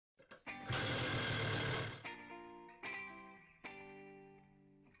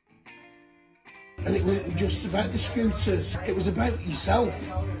And it wasn't just about the scooters, it was about yourself.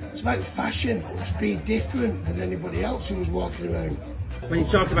 It's about fashion, it's being different than anybody else who was walking around. When you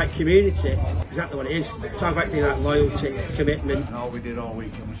talk about community, exactly what it is. Talk about things like loyalty, commitment. And all we did all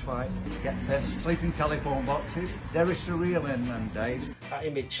weekend was fight, get pissed, sleep in telephone boxes. There is surreal in them days. That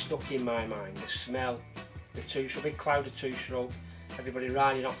image stuck in my mind, the smell, the two-stroke, big cloud of two-stroke, everybody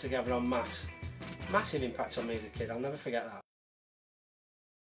riding off together en masse. Massive impact on me as a kid, I'll never forget that.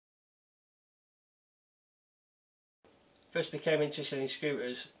 First became interested in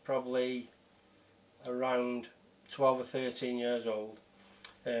scooters probably around 12 or 13 years old.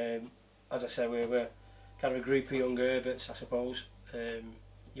 As I said, we were kind of a group of young Herberts, I suppose.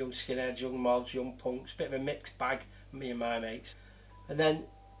 Young skinheads, young mods, young punks, bit of a mixed bag, me and my mates. And then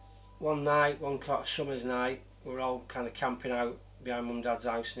one night, one kind of summer's night, we were all kind of camping out behind Mum and Dad's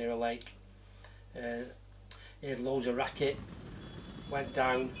house near a lake. He had loads of racket, went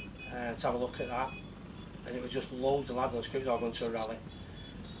down to have a look at that, and it was just loads of lads on scooters all going to a rally.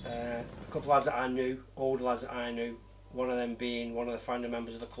 A couple of lads that I knew, older lads that I knew, one of them being one of the founder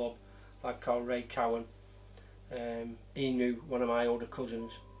members of the club, a lad called Ray Cowan. He knew one of my older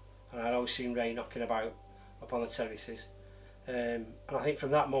cousins, and I'd always seen Ray knocking about up on the terraces. And I think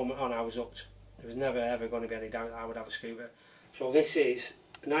from that moment on I was hooked. There was never ever going to be any doubt that I would have a scooter. So this is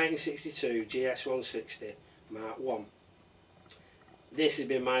a 1962 GS 160 Mark 1. This has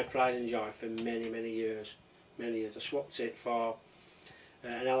been my pride and joy for many years. I swapped it for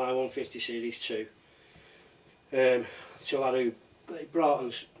an LI 150 Series 2. So I who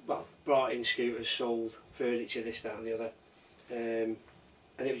brought in scooters, sold furniture, this, that and the other. And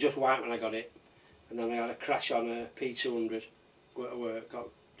it was just white when I got it. And then I had a crash on a P200, go to work,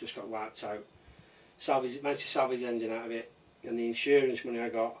 just got wiped out. Managed to salvage the engine out of it, and the insurance money I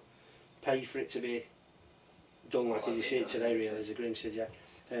got paid for it to be done like as you see it today, really, as a Grimsby,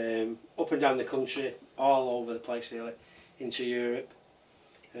 yeah. Up and down the country, all over the place really, into Europe,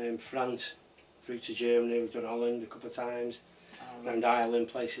 France, through to Germany, we've done Holland a couple of times, around Ireland,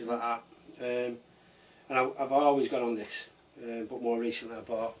 places like that. And I've always gone on this, but more recently I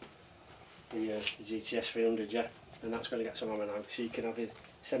bought the GTS 300, yeah, and that's going to get some hammer now, so you can have his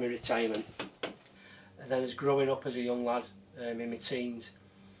semi-retirement. And then as growing up as a young lad, in my teens,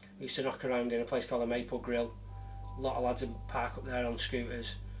 we used to knock around in a place called the Maple Grill. A lot of lads would park up there on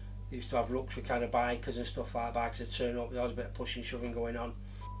scooters. They used to have rucks with kind of bikers and stuff like that, bikes would turn up, there was a bit of pushing, shoving going on.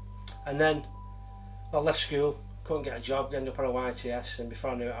 And then I left school, couldn't get a job, ended up on a YTS, and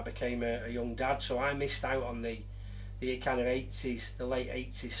before I knew it I became a young dad, so I missed out on the kind of 80s, the late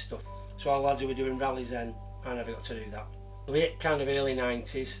 80s stuff. So all the lads who were doing rallies then, I never got to do that. We hit kind of early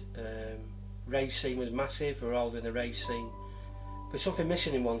 90s, rave scene was massive, we were all doing the rave scene. But something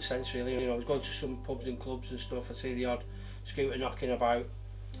missing in one sense really, you know, I was going to some pubs and clubs and stuff, I see the odd scooter knocking about,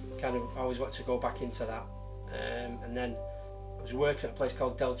 kind of always wanted to go back into that. And then I was working at a place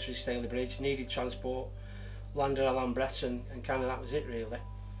called Delta Staley Bridge, needed transport, landed at Lambret and kind of that was it really.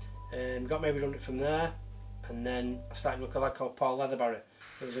 Got made redundant from there, and then I started with a lad called Paul Leatherbarrow.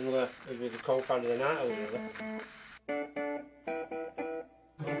 He was the co-founder of the Night Owl really.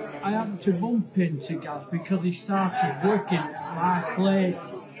 I happened to bump into Gaz because he started working at my place.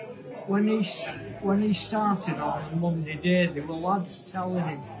 When he started on Monday day, there were lads telling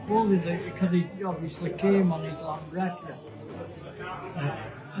him, well, because he obviously came on his Lambretta.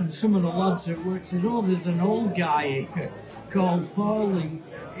 And some of the lads at work said, oh, there's an old guy here called Paul.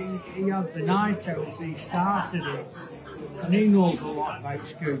 He had the night owls, he started it. And he knows a lot about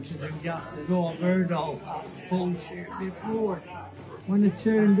scooters, and Gaz said, oh, I've heard all that bullshit before. When he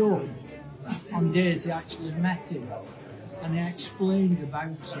turned up, on days he actually met him, and he explained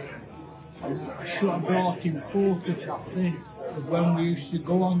about it. And I brought him photographs in of when we used to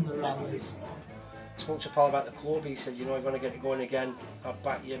go on the rallies. I spoke to Paul about the club. He said, you know, if you want to get it going again, I'll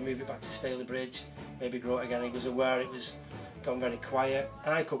back you, move it back to Staley Bridge, maybe grow it again. He was aware it was gone very quiet.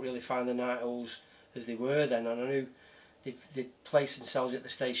 I couldn't really find the Night Owls as they were then, and I knew they'd place themselves at the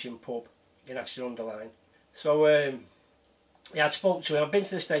station pub in Ashton Underline. So yeah, I spoke to him. I've been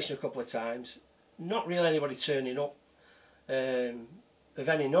to the station a couple of times. Not really anybody turning up of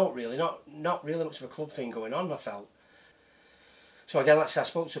any note really. Not really much of a club thing going on, I felt. So again, like I said, I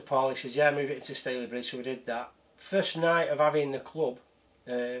spoke to Paul. He says, yeah, move it into Staley Bridge. So we did that. First night of having the club,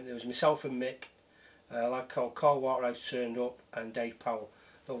 there was myself and Mick, a lad called Carl Waterhouse turned up, and Dave Powell.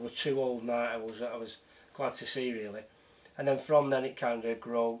 There were two old Night Owls that I was glad to see really. And then from then it kind of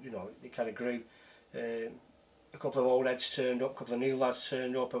grew, you know, it kind of grew. A couple of old heads turned up, a couple of new lads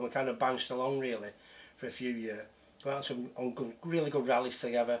turned up, and we kind of bounced along really for a few years. We had some really good rallies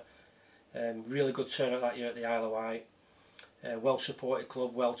together, really good turnout that year at the Isle of Wight. well supported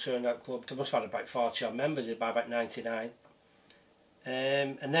club, well turned out club. It must have had about 40 odd members by about 99.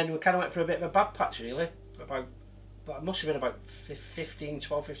 And then we kind of went for a bit of a bad patch really. It must have been about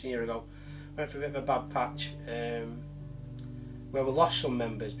 12, 15 years ago. Went for a bit of a bad patch where we lost some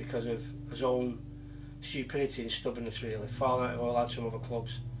members because of his own stupidity and stubbornness really, falling out of all lads from other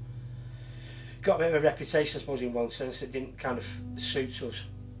clubs. Got a bit of a reputation I suppose in one sense that didn't kind of suit us,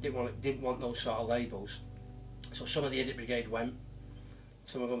 didn't want those sort of labels. So some of the Idiot Brigade went,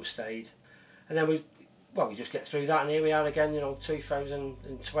 some of them stayed, and then we just get through that, and here we are again,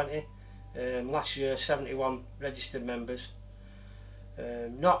 2020. Last year 71 registered members.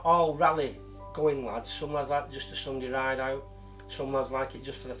 Not all rally going lads, some lads like just a Sunday ride out, some lads like it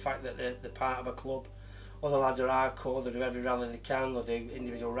just for the fact that they're part of a club. Other lads are hardcore, they do every rally they can, they'll do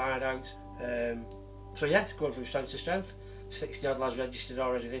individual ride outs. So yeah, it's going from strength to strength. 60 odd lads registered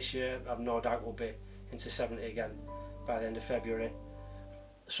already this year. I've no doubt we'll be into 70 again by the end of February.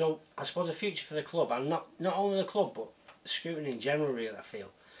 So I suppose the future for the club, and not only the club but scooting in general really, I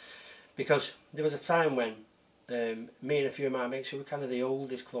feel. Because there was a time when me and a few of my mates who were kind of the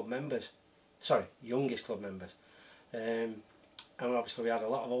youngest club members. And obviously we had a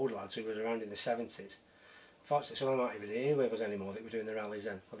lot of old lads who were around in the 70s. Fortunately some of them aren't even here with us anymore that were doing the rallies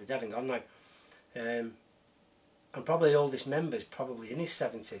then. Well, they're dead and gone now. And probably the oldest member's probably in his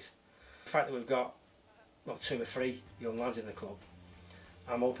 70s. The fact that we've got 2 or 3 young lads in the club,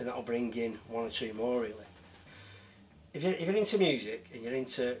 I'm hoping that'll bring in 1 or 2 more really. If you're into music and you're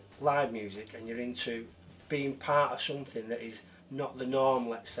into live music and you're into being part of something that is not the norm,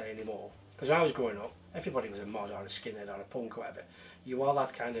 let's say, anymore. Because when I was growing up, everybody was a mod or a skinhead or a punk or whatever. You all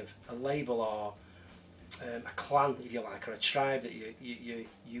had kind of a label or a clan, if you like, or a tribe that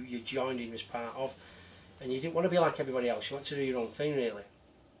you joined in as part of. And you didn't want to be like everybody else, you want to do your own thing really.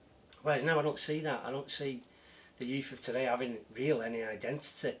 Whereas now I don't see that. I don't see the youth of today having any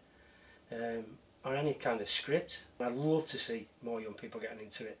identity or any kind of script. I'd love to see more young people getting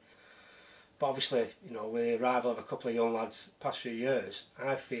into it. But obviously, with the arrival of a couple of young lads the past few years,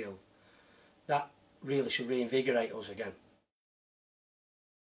 I feel that really should reinvigorate us again.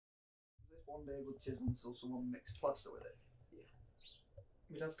 One day would chisel until someone mixed plaster with it.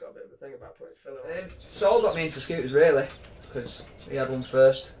 My dad's got a bit of a thing about putting filler on. Saul got me into scooters really, because he had one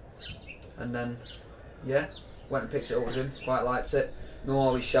first, and then went and picked it up with him, quite liked it. No,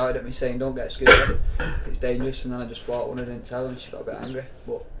 always shouted at me saying don't get a scooter, it's dangerous, and then I just bought one and didn't tell her and she got a bit angry.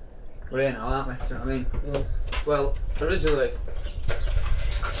 But we're here now, aren't we? Do you know what I mean? Yeah. Well, originally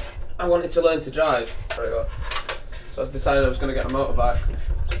I wanted to learn to drive, so I decided I was going to get a motorbike.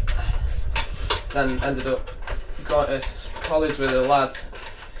 Then ended up got to college with a lad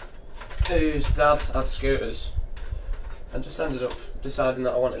whose dad had scooters, and just ended up deciding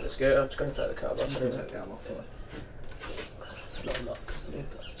that I wanted a scooter. I'm just going to take the car off. I'm going to take the arm off for No, I'm not, because I need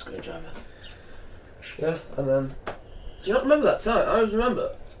that screwdriver. Yeah, and then... Do you not remember that time? I always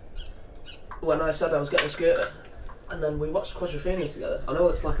remember when I said I was getting a scooter, and then we watched Quadrophenia together. I know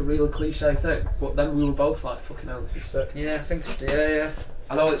it's like a real cliche thing, but then we were both like, fucking hell, this is sick. Yeah, I think so, yeah.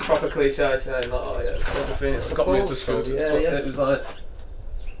 I know it's proper cliche saying, like, oh yeah, Quadrophenia got me into scooters, but it was like...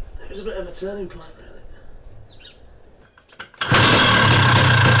 It was a bit of a turning point, really.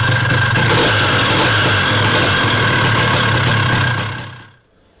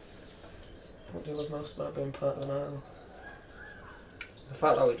 What do you love most about being part of the night? The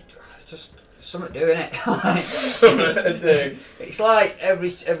fact that we just something to do, innit? Like, Something to do. It's like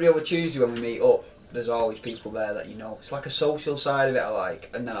every other Tuesday when we meet up, there's always people there that you know. It's like a social side of it I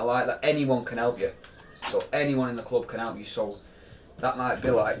like, and then I like that anyone can help you. So anyone in the club can help you, so that might be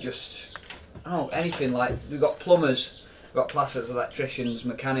like just, I don't know, anything. Like we've got plumbers, we've got plasterers, electricians,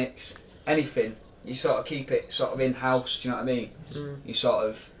 mechanics, anything. You sort of keep it sort of in-house, do you know what I mean? You sort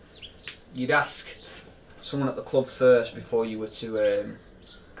of, you'd ask someone at the club first before you were to,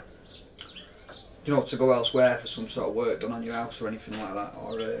 to go elsewhere for some sort of work done on your house or anything like that.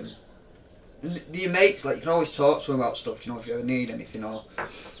 Or your mates, like you can always talk to them about stuff. If you ever need anything, or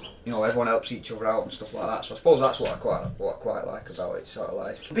everyone helps each other out and stuff like that. So I suppose that's what I quite like about it. Sort of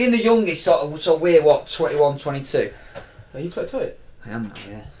like being the youngest, sort of. So we're what, 21, 22. Are you 22? I am now,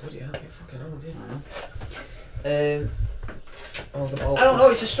 yeah. Bloody hell, you're fucking old, I don't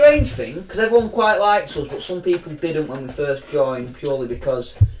know, it's a strange thing, because everyone quite likes us, but some people didn't when we first joined, purely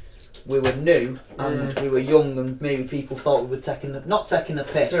because we were new, and we were young, and maybe people thought we were not taking the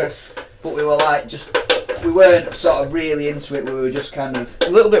piss, but we were like, we weren't sort of really into it, we were just kind of a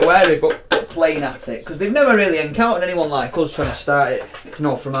little bit wary, but playing at it, because they've never really encountered anyone like us trying to start it,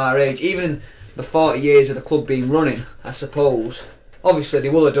 from our age, even in the 40 years of the club being running, I suppose. Obviously they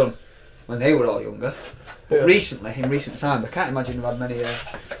will have done when they were all younger, But recently, in recent times, I can't imagine we've had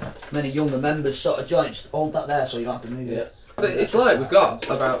many younger members sort of join. Just hold that there so you don't have to move it. But it's like we've got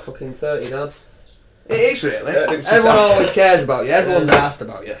about fucking 30 dads. It is really. Everyone always cares about you. Everyone's asked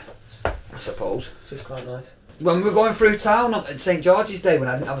about you, I suppose. It's just quite nice. When we were going through town on St George's Day when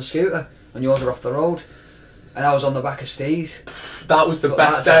I didn't have a scooter and yours were off the road and I was on the back of Steve's. That was the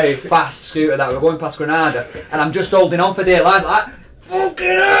best day. day. Fast scooter that we were going past Granada and I'm just holding on for dear life like fucking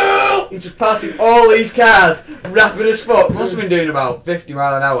hell! He's just passing all these cars rapid as fuck. Must have been doing about 50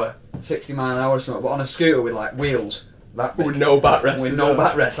 mile an hour, 60 mile an hour or something, but on a scooter with like wheels. That with no backrest. With no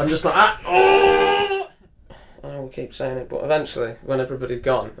backrest. I'm just like oh! I know we keep saying it, but eventually, when everybody's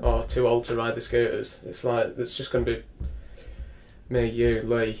gone or too old to ride the scooters, it's like it's just going to be me, you,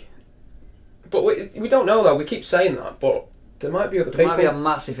 Lee. But we don't know though. We keep saying that, but there might be other people. There might be a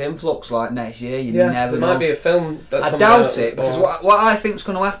massive influx like next year. You never there know. Might be a film. That I doubt it because what I think's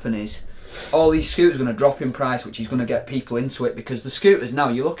going to happen is all these scooters are going to drop in price, which is going to get people into it because the scooters now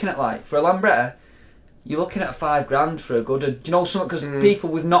you're looking at like for a Lambretta, you're looking at £5,000 for a good one. Do you know something? Because people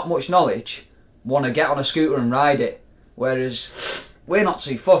with not much knowledge want to get on a scooter and ride it, whereas we're not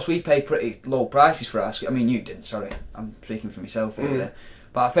too fussed. We pay pretty low prices for our scooter. I mean, you didn't. Sorry, I'm speaking for myself here.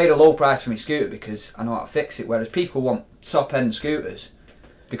 But I paid a low price for my scooter because I know how to fix it. Whereas people want top-end scooters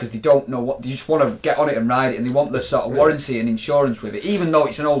because they don't know what they just want to get on it and ride it, and they want the sort of warranty and insurance with it. Even though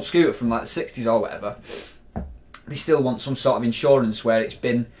it's an old scooter from like the 60s or whatever, they still want some sort of insurance where it's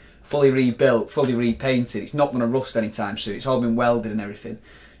been fully rebuilt, fully repainted. It's not going to rust anytime soon. It's all been welded and everything.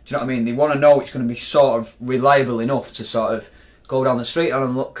 Do you know what I mean? They want to know it's going to be sort of reliable enough to sort of go down the street on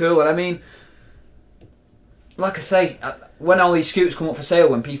and look cool. And I mean, like I say, when all these scooters come up for sale,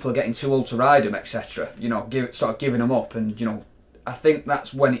 when people are getting too old to ride them, etc., you know, sort of giving them up, and you know, I think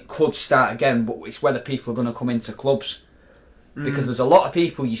that's when it could start again. But it's whether people are going to come into clubs, because there's a lot of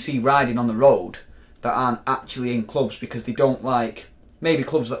people you see riding on the road that aren't actually in clubs because they don't like maybe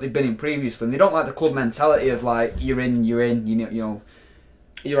clubs that they've been in previously, and they don't like the club mentality of like you're in, you know.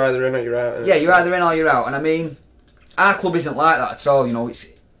 You're either in or you're out. Yeah, you're either in or you're out, and I mean, our club isn't like that at all. You know,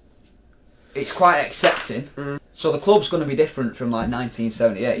 it's quite accepting. So the club's going to be different from like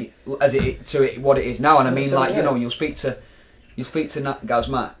 1978 as what it is now. And I mean, like you know, you'll speak to Gaz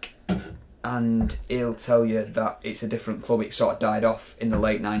Mack, and he'll tell you that it's a different club. It sort of died off in the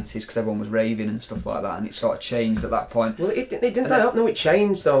late 90s because everyone was raving and stuff like that, and it sort of changed at that point. Well, it didn't die off. No, it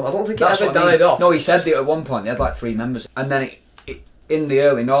changed though. I don't think it ever died off. No, he said that at one point they had like 3 members, and then in the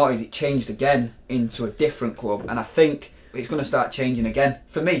early 90s it changed again into a different club, and I think it's going to start changing again.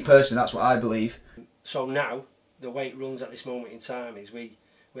 For me personally, that's what I believe. So now, the way it runs at this moment in time is we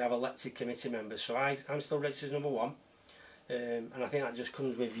have elected committee members. So I'm still registered number 1, and I think that just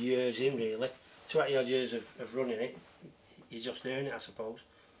comes with years in really. 20 odd years of running it, you just earn it, I suppose.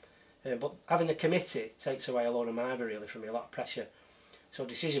 But having the committee takes away a lot of mind really from me, a lot of pressure. So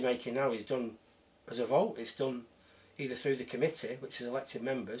decision making now is done as a vote. It's done either through the committee, which is elected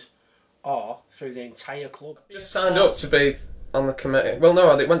members, or through the entire club. Just signed up to be on the committee. Well,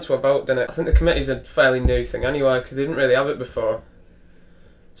 no, it went to a vote, didn't it? I think the committee's a fairly new thing anyway, because they didn't really have it before.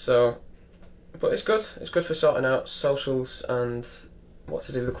 So, but it's good. It's good for sorting out socials and what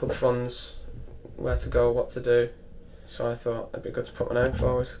to do with the club funds, where to go, what to do. So I thought it'd be good to put my name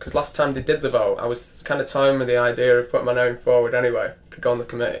forward. Because last time they did the vote, I was kind of toying with the idea of putting my name forward anyway. Could go on the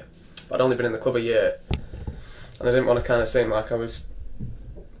committee. But I'd only been in the club a year. And I didn't want to kind of seem like I was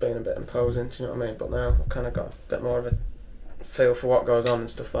being a bit imposing, do you know what I mean? But now I've kind of got a bit more of a feel for what goes on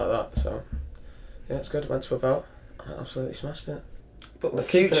and stuff like that. So yeah, it's good. I went to a vote. I absolutely smashed it. But the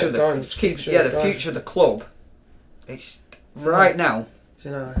future, the future of the club. It's right now. It's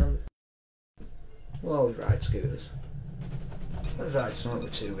in our hands. We'll always ride scooters. Let's ride something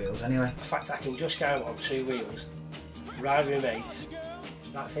with 2 wheels anyway. In fact, I can just go on 2 wheels, ride with my mates.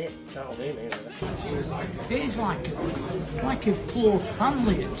 That's it. That'll do me. It is like a close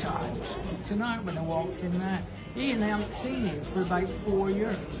family at times. Tonight when I walked in there, Ian, I haven't seen him for about 4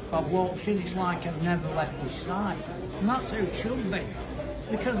 years. I've walked in, it's like I've never left his side. And that's how it should be.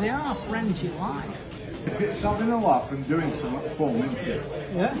 Because they are friends you like. If it's having a laugh and doing something fun, isn't it?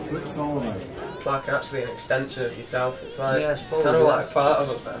 Yeah. That's what it's all about. It's like actually an extension of yourself. It's like, yeah, it's kind of like part of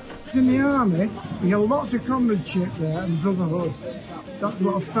us there. In the army, you have lots of comradeship there and brotherhood. That's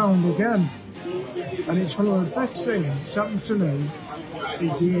what I've found again. And it's one of the best things that's happened to me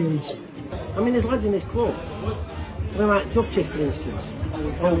in years. I mean, there's lads in this club. I mean, like Dutty, for instance.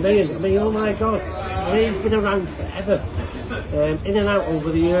 Oh, Ian, I mean, oh my God. I mean, he's been around forever. In and out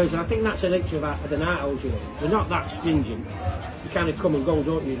over the years. I think that's an issue about the night owls, you know. They're not that stringent. You kind of come and go,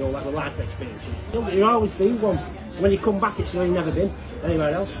 don't you know, like the life experiences. But you've always been one. When you come back, it's like you've never been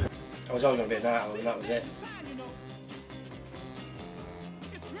anywhere else. I was only going to be a night out and that was it.